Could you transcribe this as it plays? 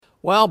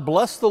Well,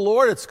 bless the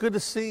Lord. It's good to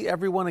see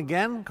everyone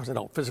again, because I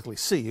don't physically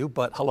see you,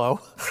 but hello.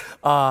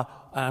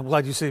 I'm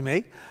glad you see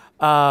me.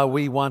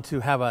 We want to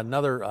have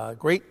another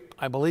great,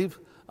 I believe,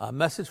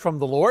 message from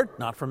the Lord,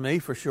 not from me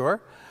for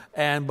sure.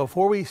 And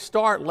before we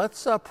start,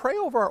 let's pray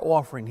over our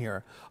offering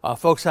here.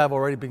 Folks have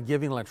already been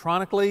giving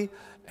electronically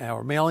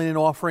or mailing in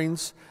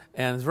offerings,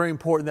 and it's very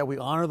important that we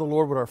honor the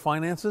Lord with our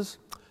finances.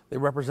 They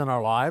represent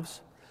our lives,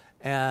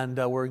 and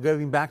we're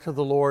giving back to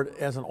the Lord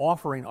as an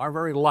offering our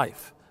very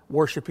life,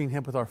 worshiping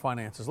Him with our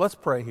finances. Let's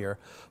pray here.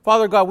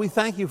 Father God, we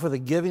thank You for the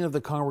giving of the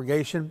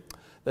congregation,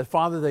 that,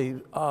 Father, they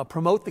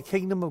promote the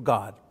kingdom of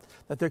God,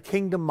 that they're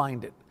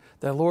kingdom-minded,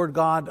 that, Lord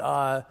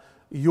God,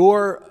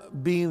 Your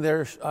being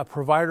their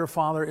provider,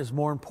 Father, is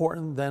more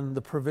important than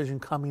the provision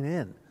coming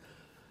in.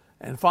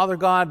 And, Father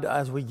God,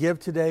 as we give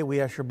today,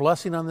 we ask Your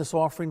blessing on this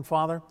offering,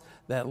 Father,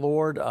 that,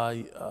 Lord,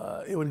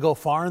 it would go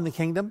far in the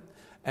kingdom,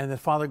 and that,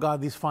 Father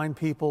God, these fine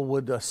people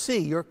would see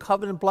Your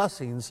covenant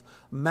blessings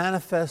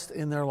manifest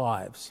in their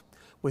lives.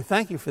 We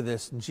thank You for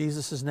this in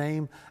Jesus'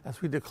 name,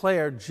 as we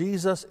declare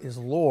Jesus is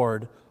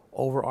Lord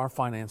over our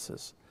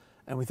finances.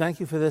 And we thank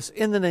You for this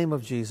in the name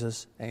of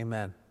Jesus.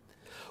 Amen.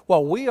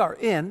 Well, we are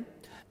in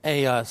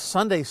a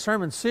Sunday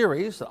sermon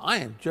series that I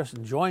am just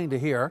enjoying to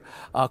hear,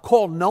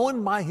 called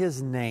Known by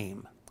His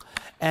Name.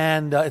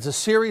 And it's a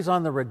series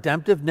on the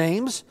redemptive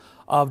names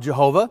of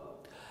Jehovah.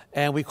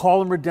 And we call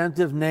them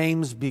redemptive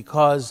names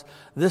because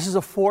this is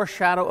a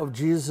foreshadow of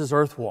Jesus'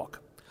 earth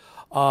walk,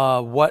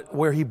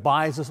 where He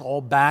buys us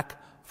all back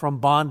from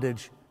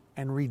bondage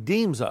and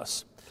redeems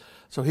us.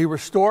 So He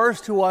restores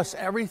to us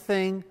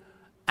everything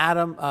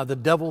the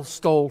devil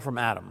stole from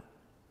Adam.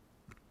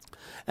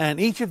 And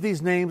each of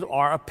these names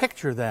are a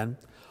picture then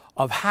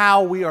of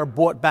how we are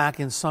bought back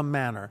in some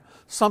manner,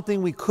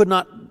 something we could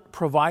not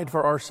provide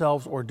for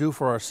ourselves or do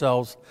for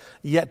ourselves,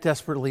 yet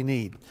desperately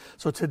need.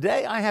 So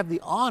today I have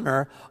the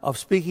honor of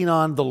speaking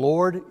on the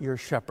Lord your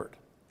shepherd.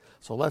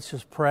 So let's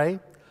just pray.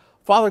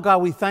 Father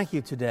God, we thank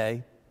You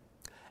today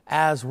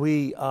as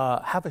we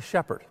have a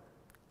shepherd.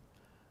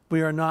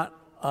 We are not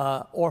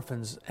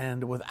orphans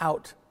and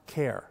without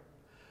care.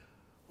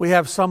 We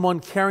have someone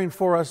caring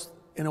for us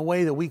in a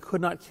way that we could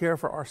not care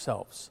for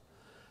ourselves.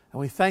 And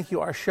we thank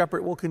You, our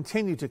shepherd will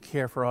continue to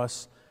care for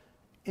us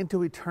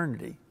into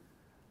eternity.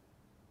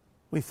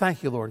 We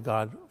thank You, Lord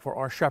God, for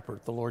our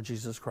shepherd, the Lord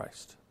Jesus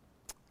Christ.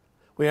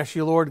 We ask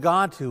You, Lord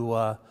God,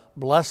 to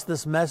bless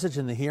this message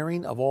in the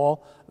hearing of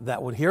all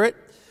that would hear it,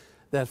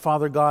 that,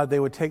 Father God, they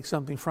would take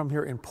something from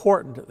here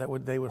important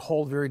that they would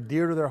hold very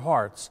dear to their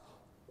hearts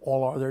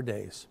all of their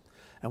days.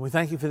 And we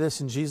thank You for this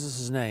in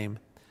Jesus' name.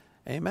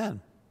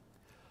 Amen.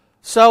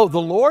 So, the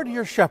Lord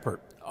your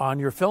shepherd, on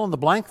your fill in the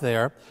blank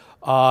there,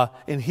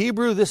 in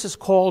Hebrew this is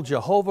called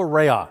Jehovah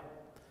Raah,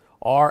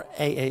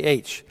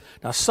 R-A-A-H.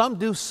 Now, some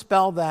do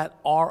spell that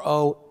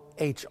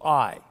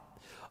R-O-H-I,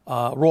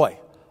 Roy,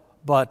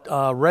 but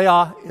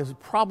Raah is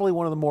probably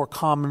one of the more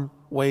common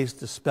ways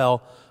to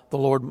spell the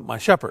Lord my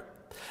shepherd.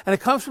 And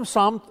it comes from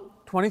Psalm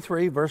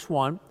 23, verse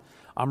 1.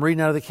 I'm reading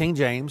out of the King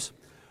James,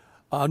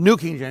 New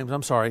King James,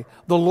 I'm sorry.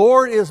 The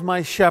Lord is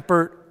my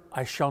shepherd,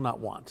 I shall not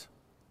want.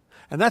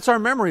 And that's our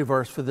memory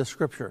verse for this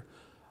scripture.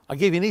 I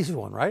gave you an easy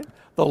one, right?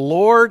 The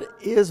Lord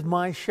is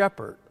my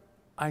shepherd,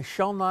 I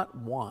shall not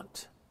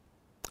want.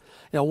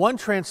 Now, one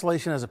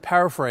translation as a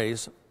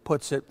paraphrase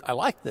puts it, I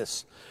like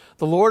this.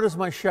 The Lord is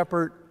my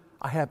shepherd,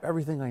 I have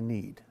everything I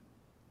need.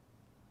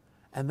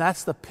 And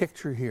that's the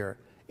picture here.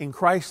 In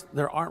Christ,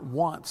 there aren't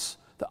wants.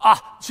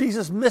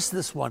 Jesus missed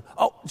this one.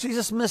 Oh,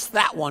 Jesus missed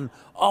that one.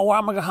 Oh, how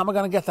am I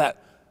going to get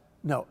that?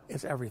 No,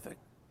 it's everything.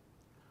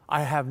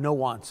 I have no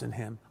wants in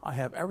Him. I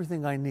have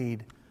everything I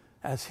need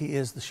as He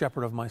is the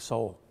shepherd of my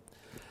soul.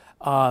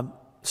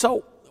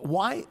 So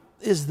why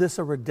is this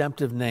a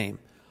redemptive name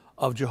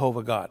of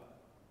Jehovah God?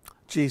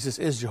 Jesus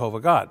is Jehovah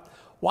God.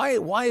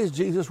 Why is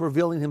Jesus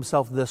revealing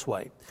Himself this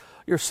way?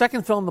 Your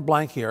second fill in the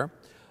blank here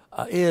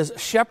is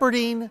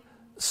shepherding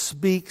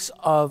speaks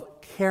of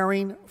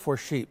caring for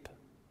sheep.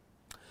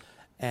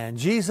 And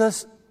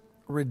Jesus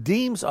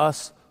redeems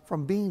us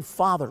from being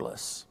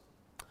fatherless.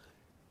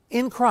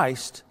 In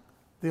Christ,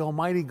 the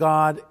Almighty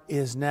God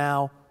is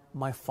now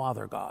my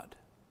Father God.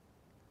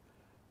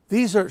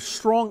 These are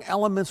strong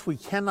elements we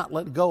cannot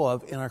let go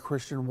of in our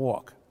Christian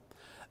walk.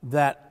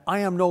 That I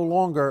am no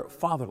longer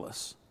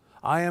fatherless.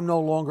 I am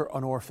no longer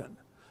an orphan.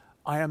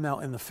 I am now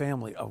in the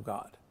family of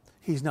God.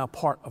 He's now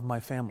part of my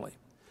family.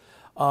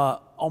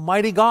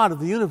 Almighty God of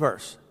the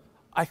universe,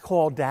 I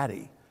call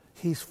Daddy.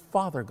 He's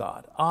Father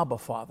God, Abba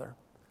Father.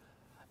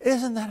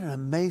 Isn't that an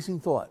amazing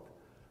thought?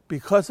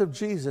 Because of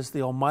Jesus,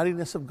 the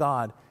almightiness of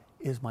God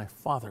is my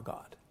Father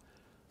God.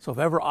 So if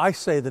ever I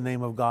say the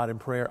name of God in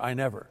prayer, I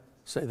never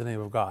say the name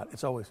of God.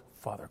 It's always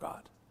Father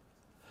God.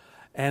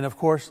 And of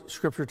course,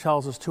 Scripture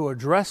tells us to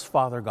address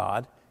Father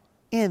God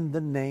in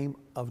the name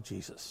of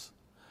Jesus.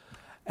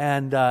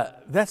 And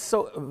that's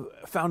so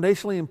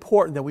foundationally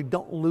important that we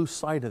don't lose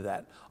sight of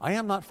that. I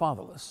am not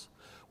fatherless.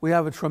 We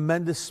have a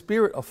tremendous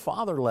spirit of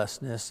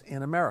fatherlessness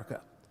in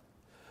America.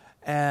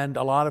 And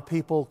a lot of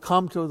people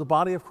come to the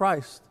body of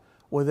Christ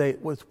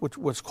with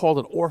what's called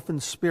an orphan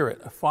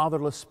spirit, a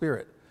fatherless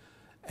spirit,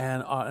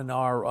 and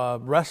are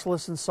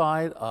restless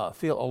inside,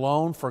 feel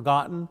alone,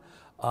 forgotten,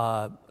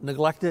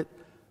 neglected,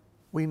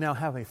 we now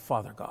have a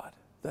Father God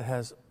that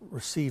has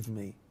received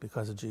me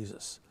because of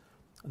Jesus.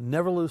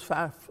 Never lose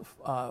sight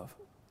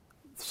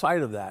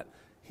of that.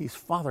 He's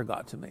Father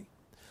God to me.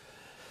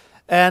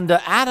 And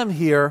Adam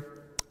here,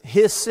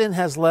 his sin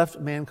has left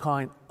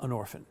mankind an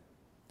orphan.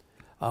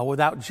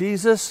 Without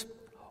Jesus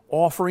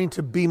offering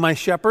to be my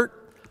shepherd,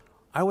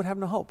 I would have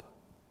no hope.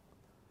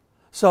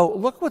 So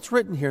look what's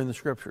written here in the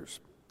Scriptures.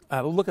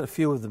 We'll look at a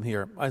few of them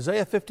here.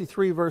 Isaiah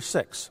 53, verse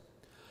 6.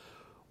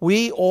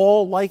 We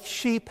all, like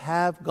sheep,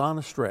 have gone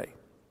astray.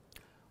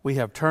 We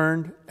have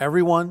turned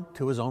everyone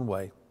to his own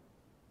way.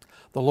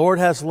 The Lord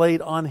has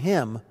laid on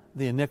him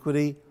the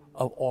iniquity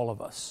of all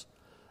of us.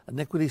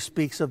 Iniquity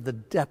speaks of the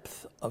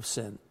depth of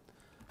sin.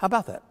 How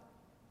about that?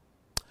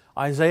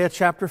 Isaiah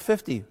chapter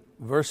 50,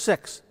 verse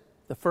 6,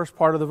 the first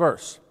part of the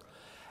verse.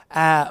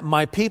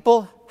 My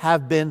people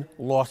have been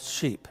lost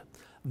sheep.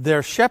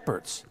 Their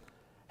shepherds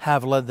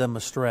have led them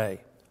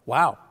astray.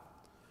 Wow.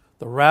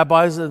 The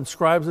rabbis and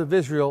scribes of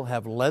Israel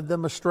have led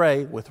them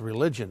astray with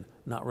religion,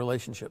 not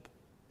relationship.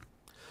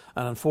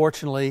 And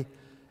unfortunately,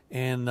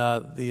 in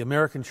the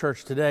American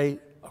church today,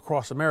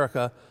 across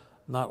America,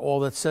 not all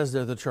that says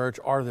they're the church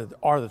are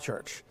the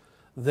church.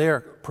 Their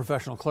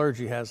professional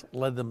clergy has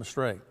led them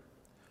astray.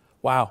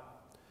 Wow.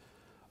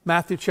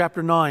 Matthew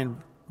chapter 9,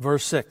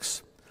 verse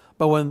 6.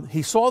 But when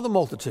he saw the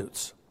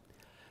multitudes,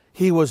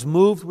 he was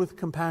moved with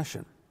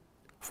compassion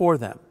for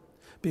them,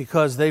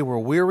 because they were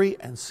weary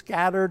and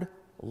scattered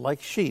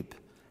like sheep,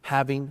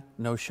 having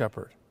no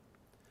shepherd.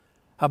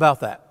 How about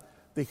that?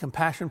 The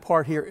compassion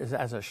part here is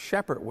as a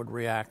shepherd would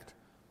react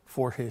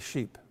for his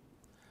sheep.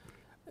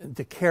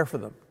 To care for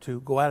them,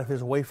 to go out of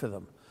his way for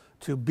them,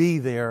 to be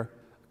their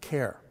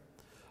care.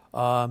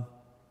 And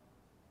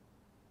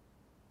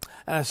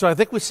so I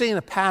think we're seeing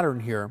a pattern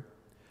here.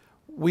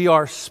 We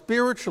are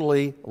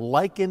spiritually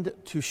likened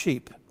to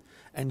sheep,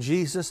 and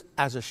Jesus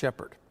as a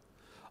shepherd.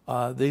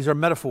 These are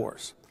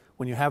metaphors.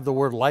 When you have the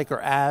word like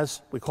or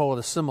as, we call it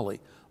a simile.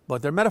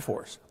 But they're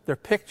metaphors. They're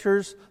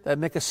pictures that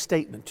make a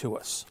statement to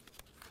us.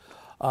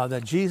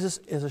 That Jesus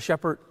is a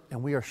shepherd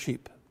and we are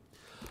sheep.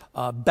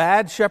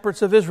 Bad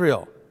shepherds of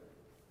Israel,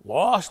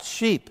 lost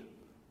sheep,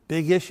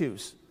 big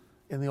issues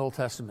in the Old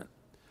Testament.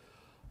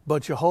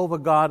 But Jehovah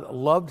God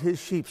loved his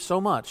sheep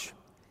so much,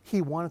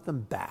 he wanted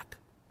them back.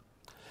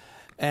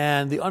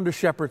 And the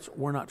under-shepherds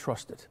were not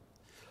trusted.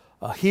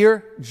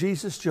 Here,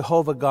 Jesus,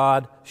 Jehovah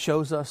God,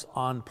 shows us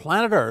on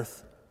planet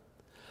Earth,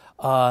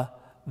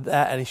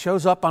 and he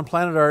shows up on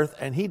planet Earth,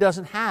 and he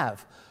doesn't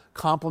have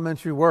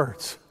complimentary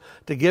words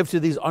to give to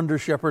these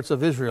under-shepherds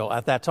of Israel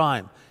at that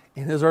time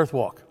in his earth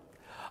walk.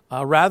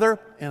 Rather,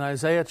 in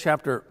Isaiah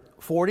chapter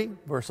 40,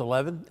 verse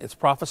 11, it's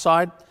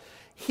prophesied,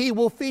 he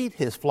will feed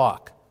his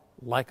flock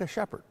like a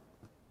shepherd.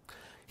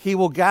 He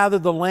will gather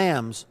the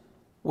lambs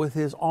with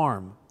his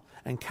arm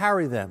and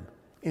carry them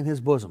in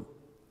his bosom,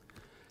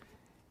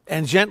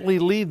 and gently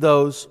lead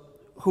those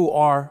who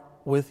are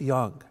with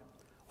young.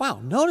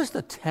 Wow, notice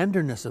the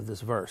tenderness of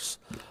this verse.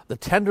 The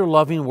tender,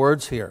 loving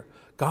words here.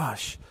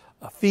 Gosh,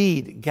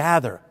 feed,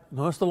 gather.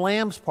 Notice the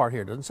lambs part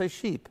here. It doesn't say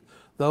sheep.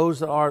 Those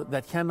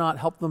that cannot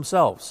help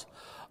themselves.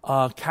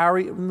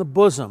 Carry in the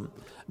bosom.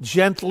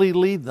 Gently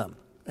lead them.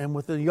 And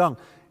with the young.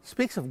 It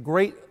speaks of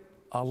great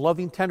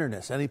loving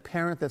tenderness. Any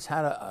parent that's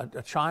had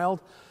a child,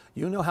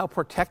 you know how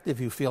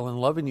protective you feel and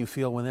loving you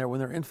feel when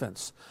they're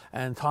infants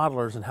and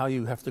toddlers, and how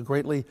you have to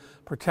greatly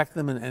protect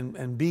them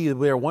and be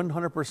there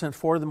 100%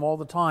 for them all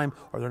the time,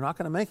 or they're not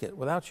going to make it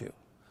without you.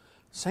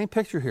 Same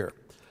picture here.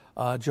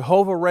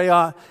 Jehovah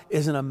Reah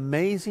is an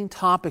amazing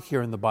topic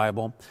here in the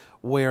Bible,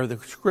 where the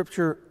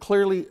Scripture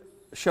clearly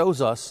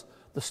shows us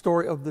the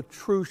story of the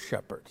true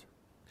shepherd.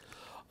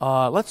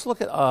 Let's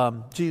look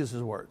at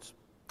Jesus' words.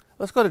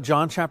 Let's go to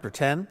John chapter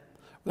 10.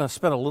 We're going to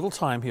spend a little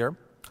time here.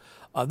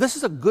 This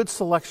is a good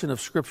selection of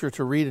Scripture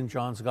to read in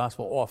John's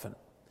Gospel often.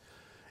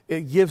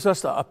 It gives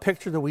us a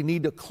picture that we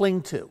need to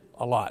cling to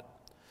a lot.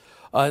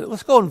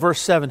 Let's go in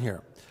verse 7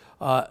 here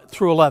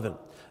through 11.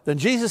 Then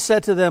Jesus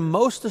said to them,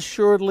 most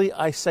assuredly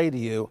I say to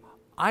you,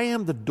 I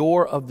am the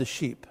door of the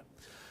sheep.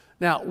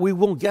 Now, we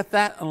won't get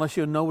that unless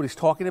you know what he's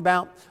talking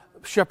about.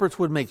 Shepherds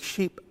would make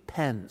sheep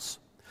pens,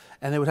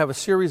 and they would have a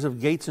series of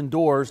gates and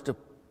doors to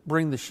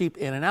bring the sheep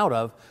in and out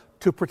of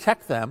to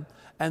protect them,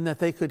 and that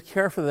they could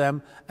care for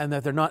them, and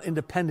that they're not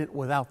independent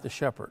without the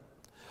shepherd.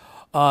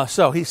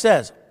 So he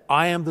says,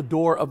 I am the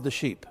door of the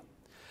sheep.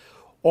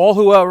 All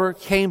whoever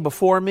came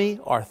before me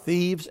are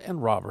thieves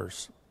and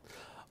robbers,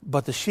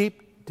 but the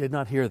sheep did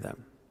not hear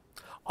them.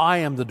 I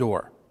am the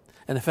door.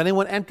 And if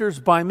anyone enters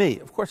by me,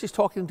 of course he's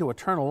talking to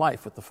eternal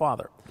life with the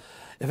Father.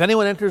 If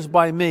anyone enters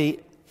by me,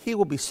 he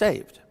will be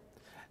saved,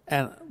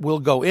 and will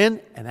go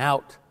in and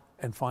out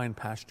and find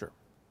pasture.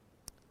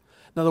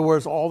 In other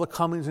words, all the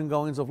comings and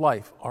goings of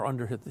life are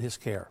under his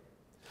care.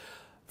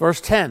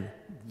 Verse 10,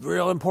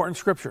 real important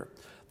scripture.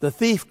 The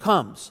thief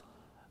does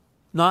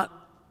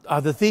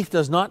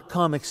not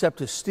come except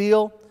to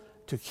steal,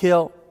 to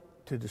kill,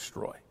 to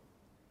destroy.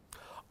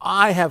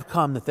 I have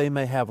come that they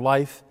may have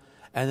life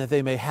and that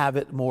they may have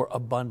it more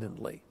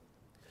abundantly.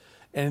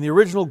 And in the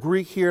original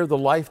Greek here, the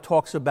life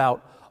talks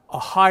about a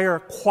higher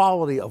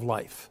quality of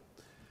life.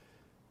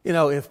 You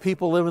know, if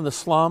people live in the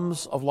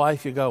slums of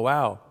life, you go,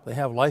 wow, they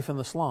have life in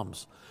the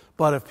slums.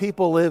 But if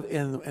people live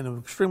in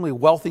extremely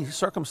wealthy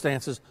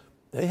circumstances,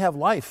 they have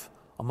life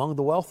among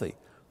the wealthy.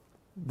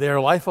 Their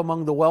life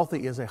among the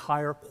wealthy is a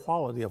higher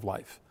quality of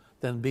life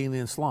than being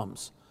in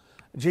slums.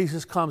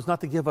 Jesus comes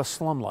not to give us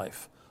slum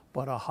life,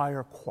 but a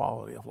higher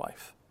quality of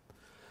life.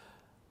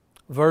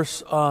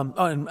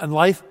 And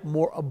life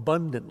more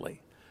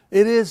abundantly.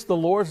 It is the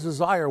Lord's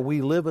desire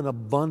we live an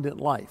abundant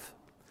life.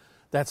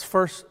 That's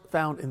first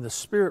found in the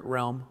spirit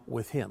realm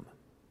with Him.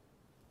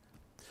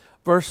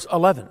 Verse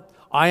 11,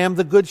 I am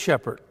the good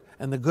shepherd,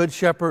 and the good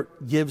shepherd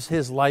gives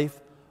his life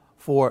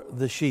for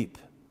the sheep.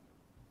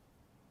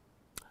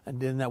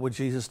 And isn't that what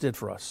Jesus did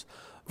for us?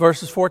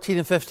 Verses 14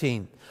 and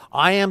 15,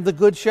 I am the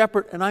good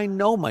shepherd, and I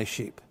know my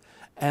sheep,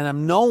 and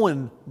am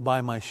known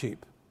by my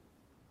sheep.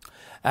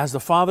 As the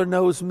Father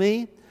knows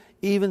me,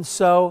 even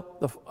so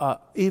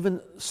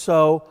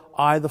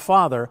I, the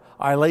Father,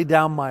 I lay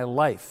down my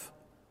life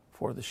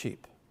for the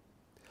sheep.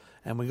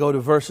 And we go to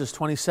verses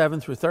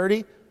 27 through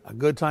 30, a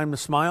good time to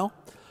smile.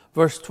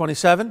 Verse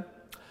 27,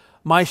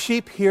 my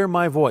sheep hear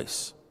my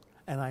voice,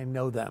 and I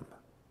know them,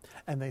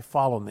 and they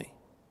follow me.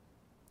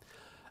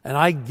 And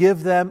I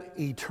give them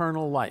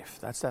eternal life.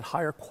 That's that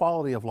higher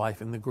quality of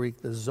life in the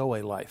Greek, the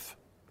Zoe life.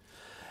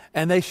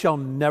 And they shall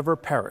never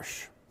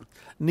perish,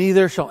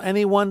 neither shall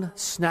anyone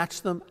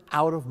snatch them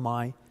out of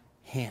my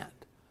hand.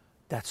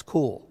 That's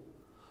cool.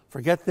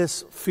 Forget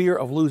this fear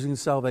of losing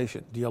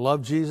salvation. Do you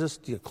love Jesus?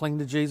 Do you cling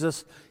to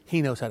Jesus?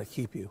 He knows how to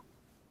keep you.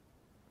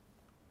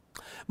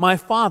 My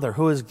Father,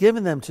 who has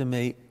given them to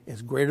me,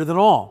 is greater than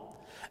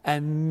all,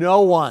 and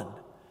no one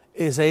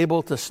is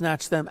able to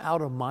snatch them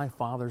out of my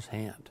Father's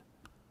hand.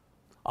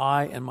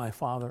 I and my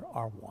Father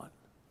are one.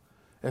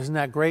 Isn't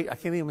that great? I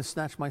can't even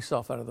snatch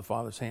myself out of the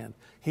Father's hand.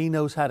 He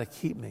knows how to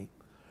keep me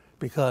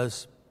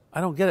because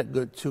I don't get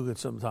it too good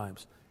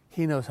sometimes.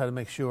 He knows how to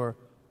make sure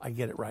I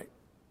get it right.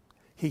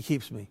 He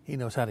keeps me. He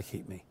knows how to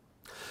keep me.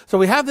 So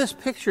we have this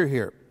picture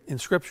here in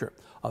Scripture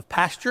of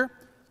pasture,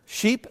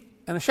 sheep,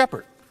 and a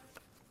shepherd.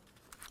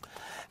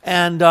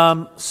 And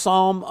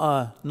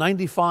Psalm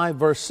 95,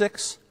 verse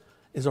 6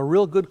 is a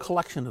real good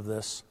collection of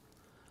this.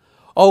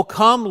 Oh,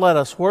 come, let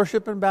us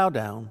worship and bow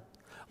down.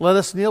 Let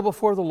us kneel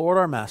before the Lord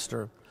our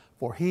Master,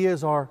 for He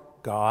is our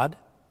God,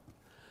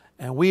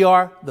 and we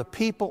are the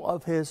people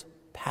of His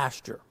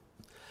pasture,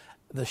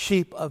 the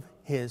sheep of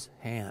His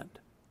hand.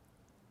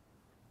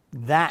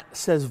 That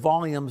says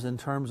volumes in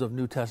terms of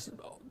New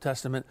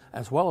Testament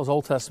as well as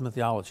Old Testament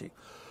theology.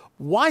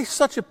 Why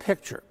such a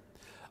picture?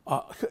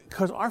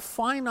 Because our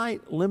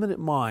finite, limited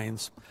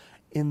minds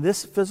in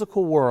this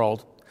physical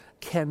world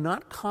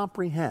cannot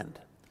comprehend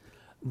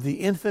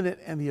the infinite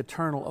and the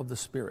eternal of the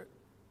Spirit.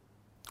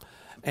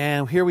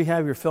 And here we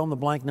have your fill in the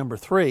blank number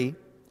 3.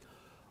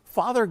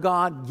 Father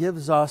God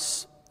gives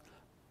us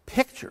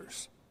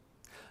pictures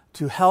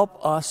to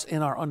help us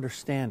in our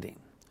understanding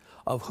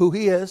of who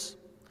He is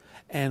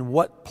and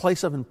what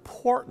place of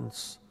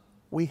importance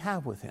we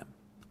have with Him.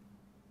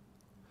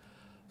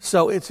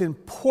 So it's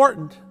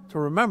important to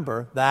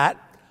remember that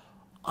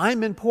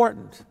I'm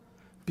important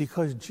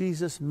because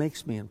Jesus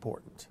makes me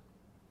important.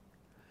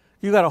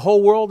 You got a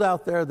whole world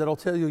out there that'll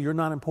tell you you're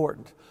not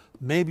important.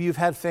 Maybe you've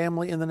had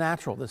family in the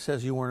natural that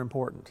says you weren't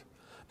important.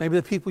 Maybe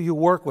the people you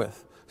work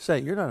with say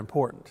you're not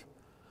important.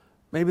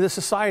 Maybe the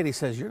society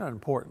says you're not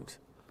important.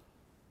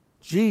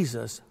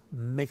 Jesus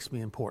makes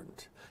me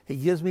important. He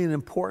gives me an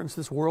importance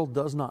this world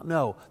does not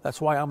know. That's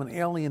why I'm an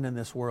alien in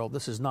this world.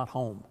 This is not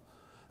home.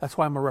 That's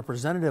why I'm a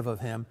representative of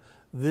Him.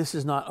 This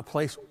is not a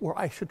place where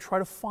I should try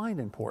to find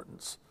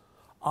importance.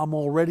 I'm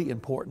already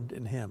important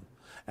in Him.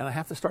 And I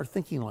have to start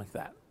thinking like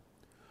that.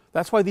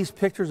 That's why these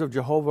pictures of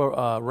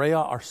Jehovah Rhea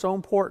are so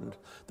important,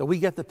 that we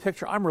get the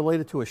picture. I'm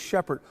related to a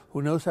shepherd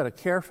who knows how to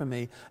care for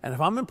me. And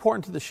if I'm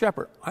important to the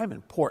shepherd, I'm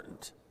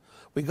important.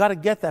 We got to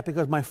get that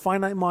because my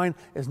finite mind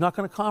is not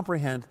going to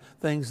comprehend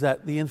things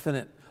that the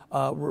infinite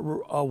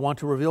want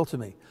to reveal to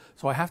me.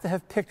 So I have to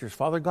have pictures.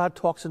 Father God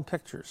talks in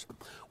pictures.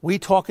 We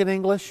talk in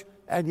English,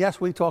 and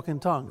yes, we talk in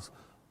tongues.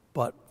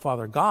 But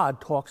Father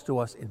God talks to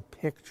us in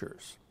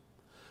pictures.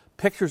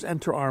 Pictures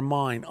enter our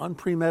mind,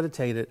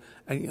 unpremeditated,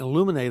 and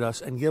illuminate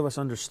us and give us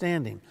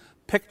understanding.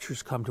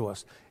 Pictures come to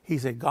us.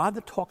 He's a God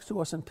that talks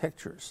to us in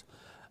pictures.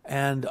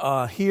 And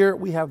here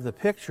we have the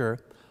picture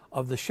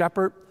of the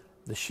shepherd,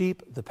 the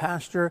sheep, the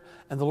pasture,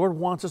 and the Lord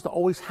wants us to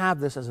always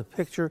have this as a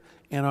picture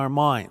in our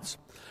minds.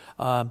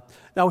 Now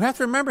we have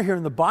to remember here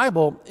in the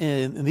Bible,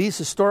 in these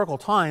historical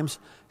times,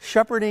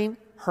 shepherding,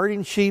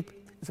 herding sheep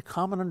is a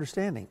common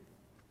understanding.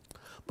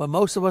 But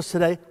most of us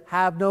today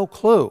have no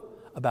clue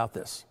about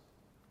this.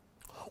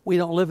 We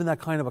don't live in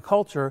that kind of a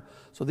culture,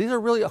 so these are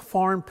really a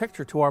foreign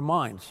picture to our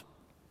minds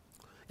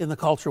in the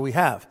culture we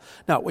have.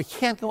 Now, we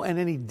can't go in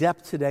any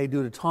depth today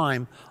due to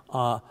time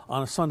on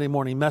a Sunday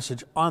morning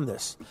message on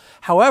this.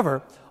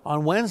 However,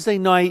 on Wednesday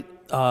night,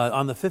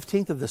 on the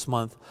 15th of this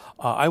month,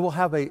 I will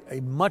have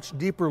a much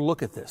deeper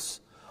look at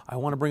this. I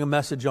want to bring a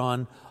message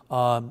on,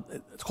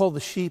 it's called the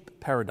sheep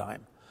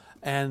paradigm,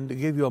 and to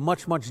give you a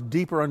much, much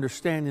deeper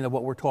understanding of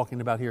what we're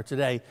talking about here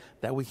today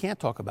that we can't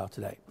talk about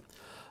today.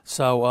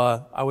 So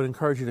I would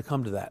encourage you to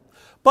come to that.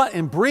 But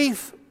in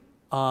brief,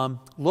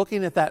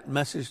 looking at that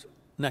message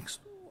next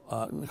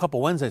a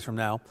couple Wednesdays from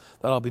now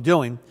that I'll be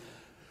doing,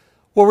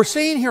 what we're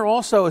seeing here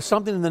also is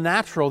something in the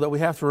natural that we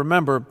have to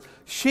remember.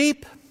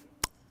 Sheep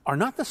are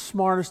not the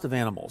smartest of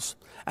animals.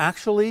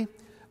 Actually,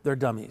 they're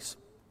dummies.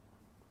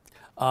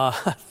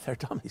 They're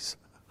dummies.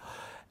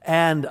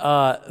 And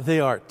they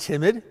are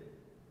timid,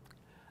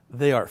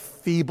 they are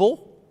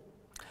feeble,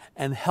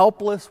 and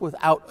helpless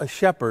without a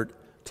shepherd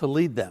to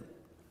lead them,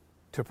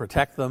 to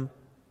protect them,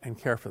 and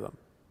care for them.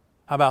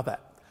 How about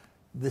that?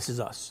 This is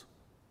us.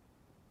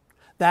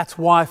 That's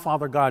why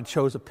Father God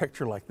chose a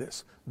picture like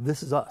this.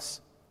 This is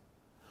us.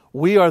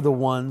 We are the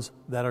ones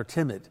that are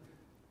timid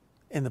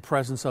in the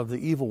presence of the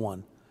evil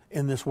one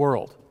in this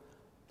world.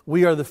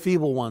 We are the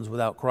feeble ones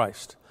without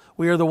Christ.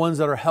 We are the ones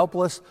that are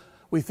helpless.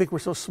 We think we're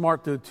so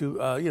smart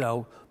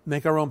to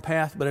make our own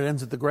path, but it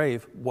ends at the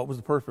grave. What was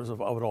the purpose of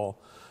it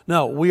all?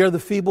 No, we are the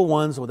feeble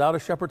ones without a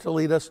shepherd to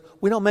lead us.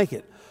 We don't make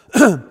it.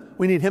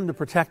 We need him to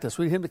protect us.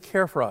 We need him to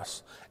care for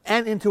us.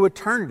 And into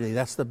eternity,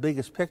 that's the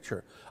biggest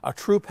picture. A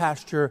true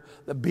pasture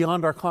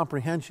beyond our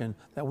comprehension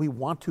that we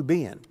want to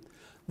be in.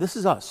 This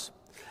is us.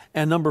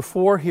 And number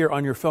 4 here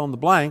on your fill in the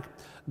blank,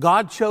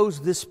 God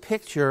chose this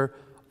picture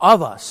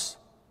of us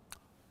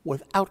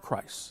without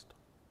Christ.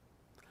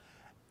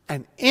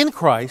 And in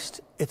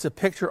Christ, it's a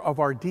picture of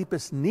our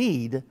deepest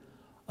need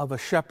of a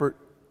shepherd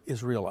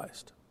is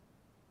realized.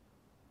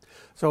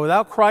 So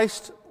without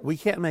Christ, we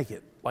can't make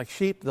it. Like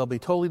sheep, they'll be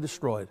totally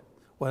destroyed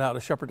without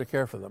a shepherd to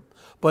care for them.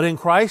 But in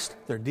Christ,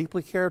 they're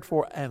deeply cared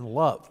for and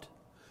loved.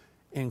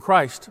 In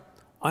Christ,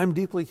 I'm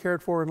deeply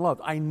cared for and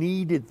loved. I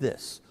needed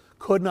this.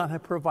 Could not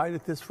have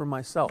provided this for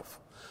myself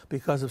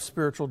because of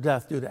spiritual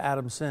death due to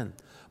Adam's sin.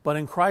 But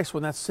in Christ,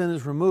 when that sin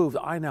is removed,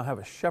 I now have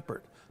a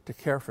shepherd to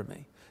care for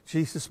me.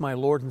 Jesus, my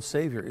Lord and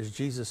Savior, is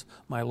Jesus,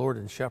 my Lord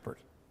and Shepherd.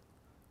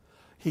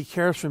 He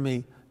cares for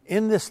me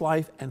in this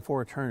life and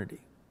for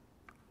eternity.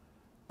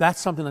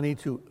 That's something I need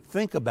to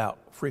think about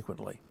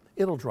frequently.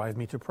 It'll drive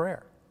me to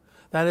prayer.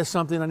 That is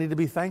something I need to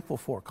be thankful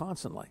for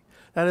constantly.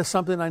 That is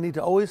something I need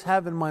to always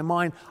have in my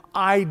mind.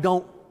 I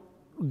don't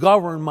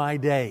govern my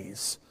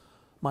days.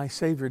 My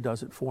Savior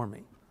does it for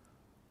me.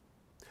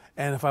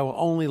 And if I will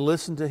only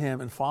listen to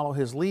him and follow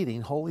his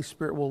leading, Holy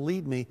Spirit will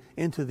lead me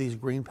into these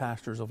green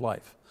pastures of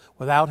life.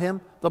 Without him,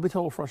 there'll be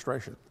total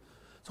frustration.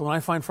 So when I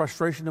find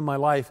frustration in my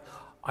life,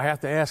 I have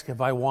to ask,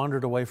 have I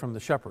wandered away from the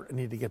shepherd? I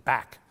need to get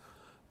back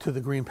to the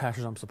green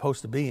pastures I'm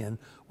supposed to be in,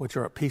 which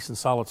are at peace and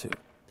solitude.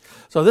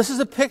 So this is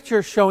a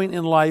picture showing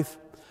in life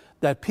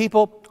that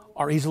people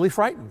are easily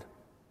frightened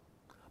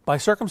by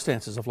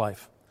circumstances of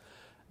life,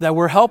 that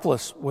we're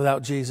helpless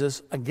without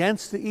Jesus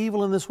against the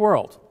evil in this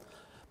world.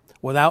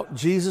 Without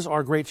Jesus,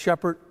 our great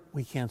shepherd,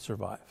 we can't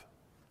survive.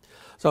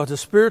 So it's a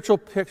spiritual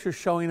picture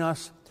showing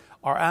us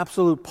our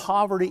absolute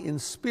poverty in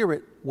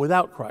spirit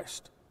without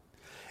Christ.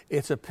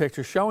 It's a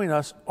picture showing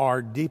us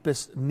our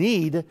deepest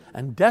need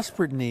and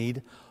desperate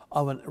need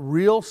of a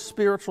real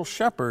spiritual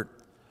shepherd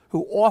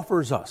who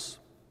offers us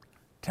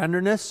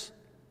tenderness,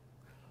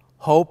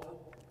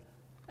 hope,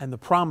 and the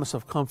promise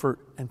of comfort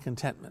and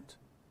contentment.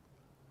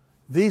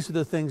 These are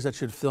the things that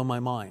should fill my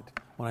mind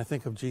when I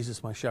think of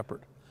Jesus, my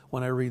shepherd,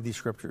 when I read these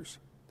scriptures.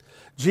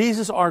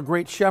 Jesus, our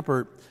great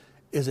shepherd,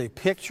 is a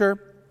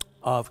picture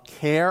of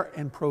care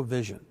and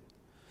provision.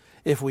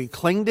 If we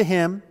cling to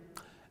him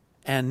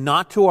and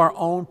not to our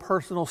own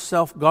personal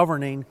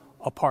self-governing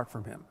apart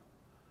from him.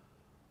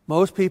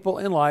 Most people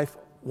in life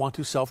want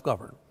to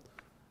self-govern,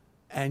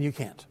 and you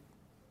can't.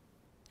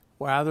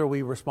 Rather,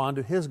 we respond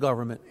to his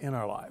government in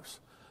our lives.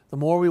 The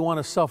more we want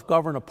to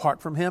self-govern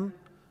apart from him,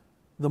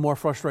 the more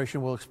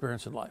frustration we'll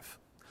experience in life.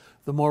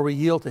 The more we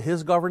yield to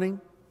his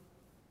governing,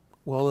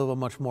 we'll live a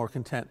much more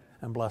content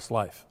and blessed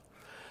life.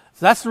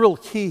 So that's the real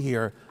key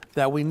here,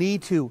 that we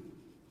need to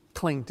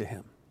cling to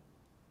him.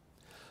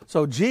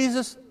 So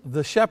Jesus,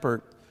 the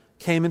shepherd,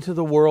 came into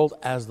the world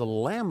as the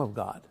Lamb of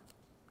God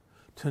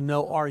to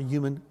know our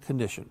human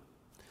condition.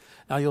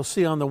 Now you'll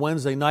see on the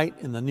Wednesday night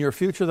in the near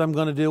future that I'm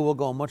going to do, we'll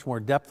go in much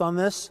more depth on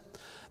this,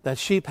 that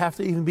sheep have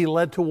to even be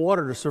led to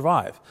water to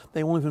survive.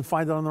 They won't even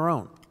find it on their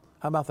own.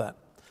 How about that?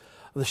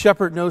 The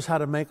shepherd knows how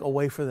to make a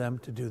way for them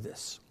to do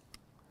this.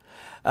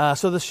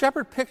 So the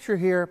shepherd picture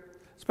here,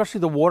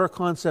 especially the water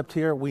concept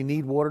here, we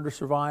need water to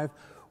survive.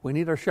 We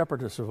need our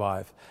shepherd to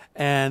survive.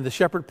 And the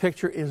shepherd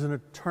picture is an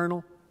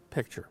eternal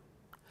picture.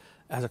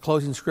 As a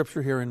closing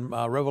scripture here in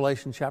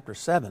Revelation chapter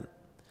 7,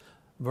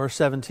 verse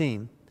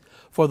 17,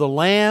 for the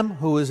Lamb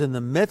who is in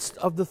the midst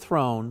of the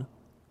throne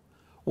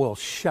will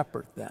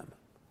shepherd them.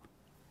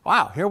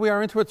 Wow, here we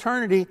are into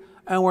eternity,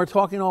 and we're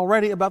talking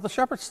already about the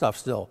shepherd stuff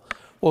still.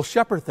 Will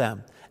shepherd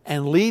them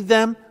and lead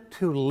them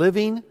to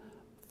living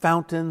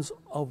fountains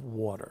of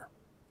water.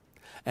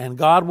 And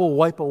God will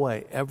wipe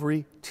away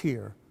every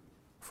tear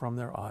from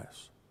their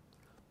eyes.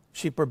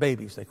 Sheep are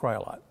babies. They cry a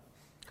lot.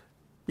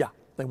 Yeah,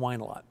 they whine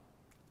a lot.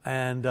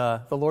 And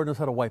the Lord knows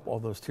how to wipe all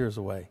those tears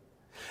away.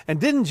 And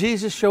didn't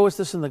Jesus show us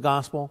this in the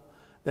gospel?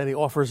 That he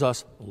offers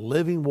us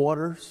living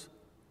waters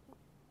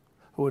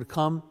who would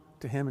come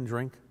to him and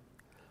drink?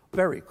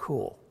 Very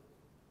cool.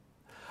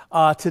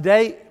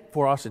 Today,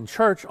 for us in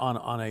church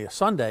on a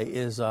Sunday,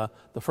 is the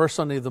first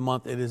Sunday of the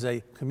month. It is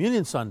a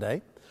communion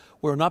Sunday.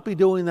 We'll not be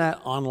doing that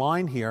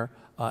online here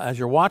as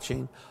you're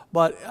watching,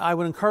 but I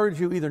would encourage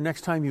you either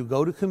next time you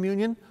go to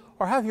communion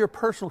or have your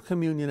personal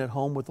communion at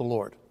home with the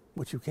Lord,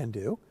 which you can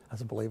do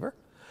as a believer.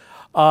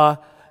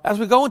 As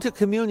we go into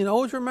communion,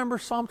 always remember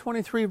Psalm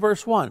 23,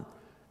 verse 1.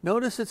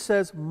 Notice it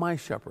says, my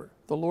shepherd.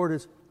 The Lord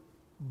is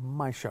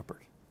my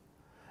shepherd.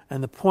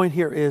 And the point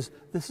here is,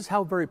 this is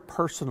how very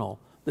personal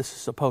this is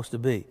supposed to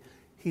be.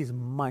 He's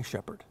my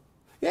shepherd.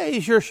 Yeah,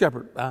 he's your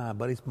shepherd,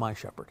 but he's my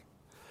shepherd.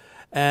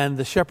 And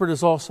the shepherd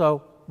is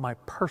also my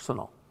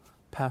personal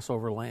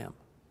Passover lamb.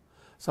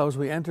 So as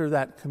we enter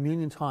that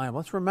communion time,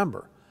 let's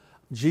remember,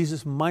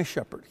 Jesus, my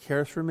shepherd,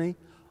 cares for me.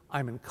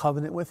 I'm in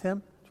covenant with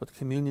him. That's what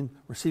communion,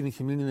 receiving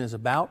communion is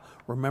about,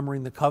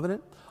 remembering the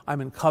covenant. I'm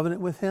in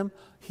covenant with him.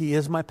 He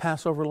is my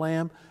Passover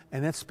lamb.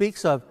 And that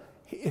speaks of,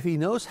 if he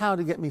knows how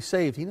to get me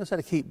saved, he knows how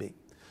to keep me.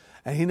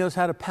 And he knows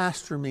how to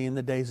pasture me in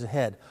the days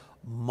ahead.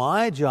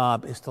 My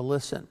job is to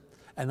listen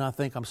and not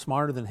think I'm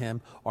smarter than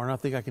him or not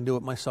think I can do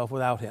it myself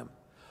without him.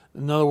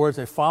 In other words,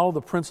 I follow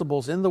the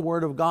principles in the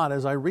Word of God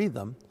as I read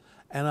them,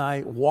 and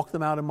I walk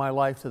them out in my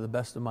life to the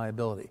best of my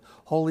ability.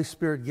 Holy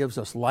Spirit gives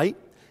us light.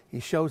 He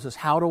shows us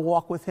how to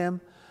walk with him,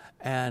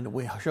 and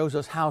he shows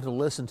us how to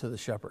listen to the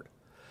shepherd.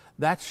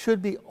 That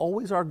should be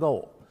always our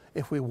goal.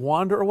 If we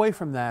wander away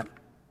from that,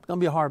 it's going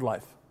to be a hard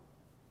life.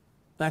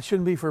 That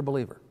shouldn't be for a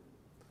believer.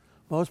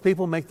 Most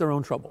people make their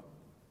own trouble.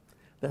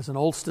 There's an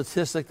old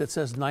statistic that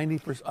says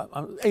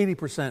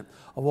 80%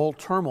 of all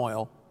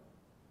turmoil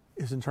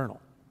is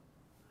internal.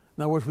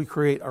 In other words, we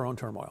create our own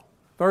turmoil.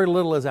 Very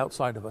little is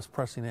outside of us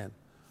pressing in.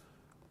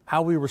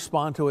 How we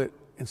respond to it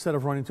instead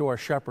of running to our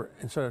shepherd,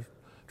 instead of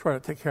trying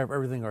to take care of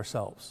everything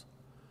ourselves.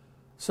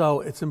 So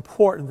it's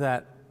important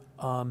that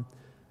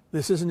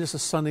this isn't just a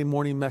Sunday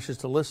morning message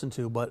to listen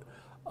to, but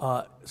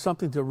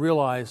something to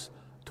realize,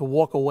 to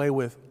walk away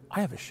with,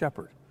 I have a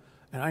shepherd,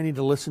 and I need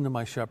to listen to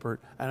my shepherd,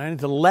 and I need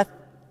to let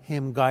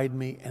him guide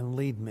me and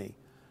lead me,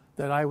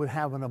 that I would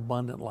have an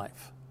abundant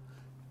life.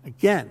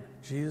 Again,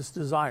 Jesus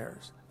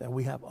desires that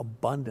we have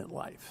abundant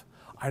life.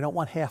 I don't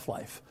want half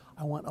life.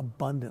 I want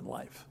abundant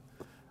life.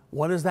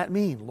 What does that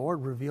mean?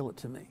 Lord, reveal it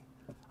to me.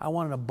 I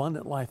want an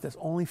abundant life that's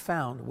only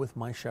found with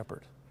my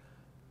shepherd.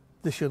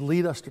 This should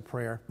lead us to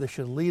prayer. This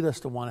should lead us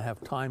to want to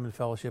have time and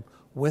fellowship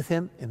with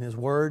him in his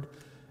word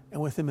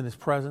and with him in his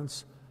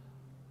presence.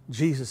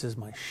 Jesus is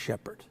my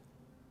shepherd.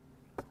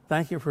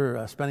 Thank you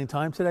for spending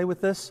time today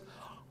with this.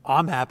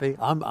 I'm happy.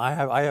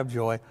 I have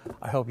joy.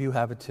 I hope you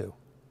have it too.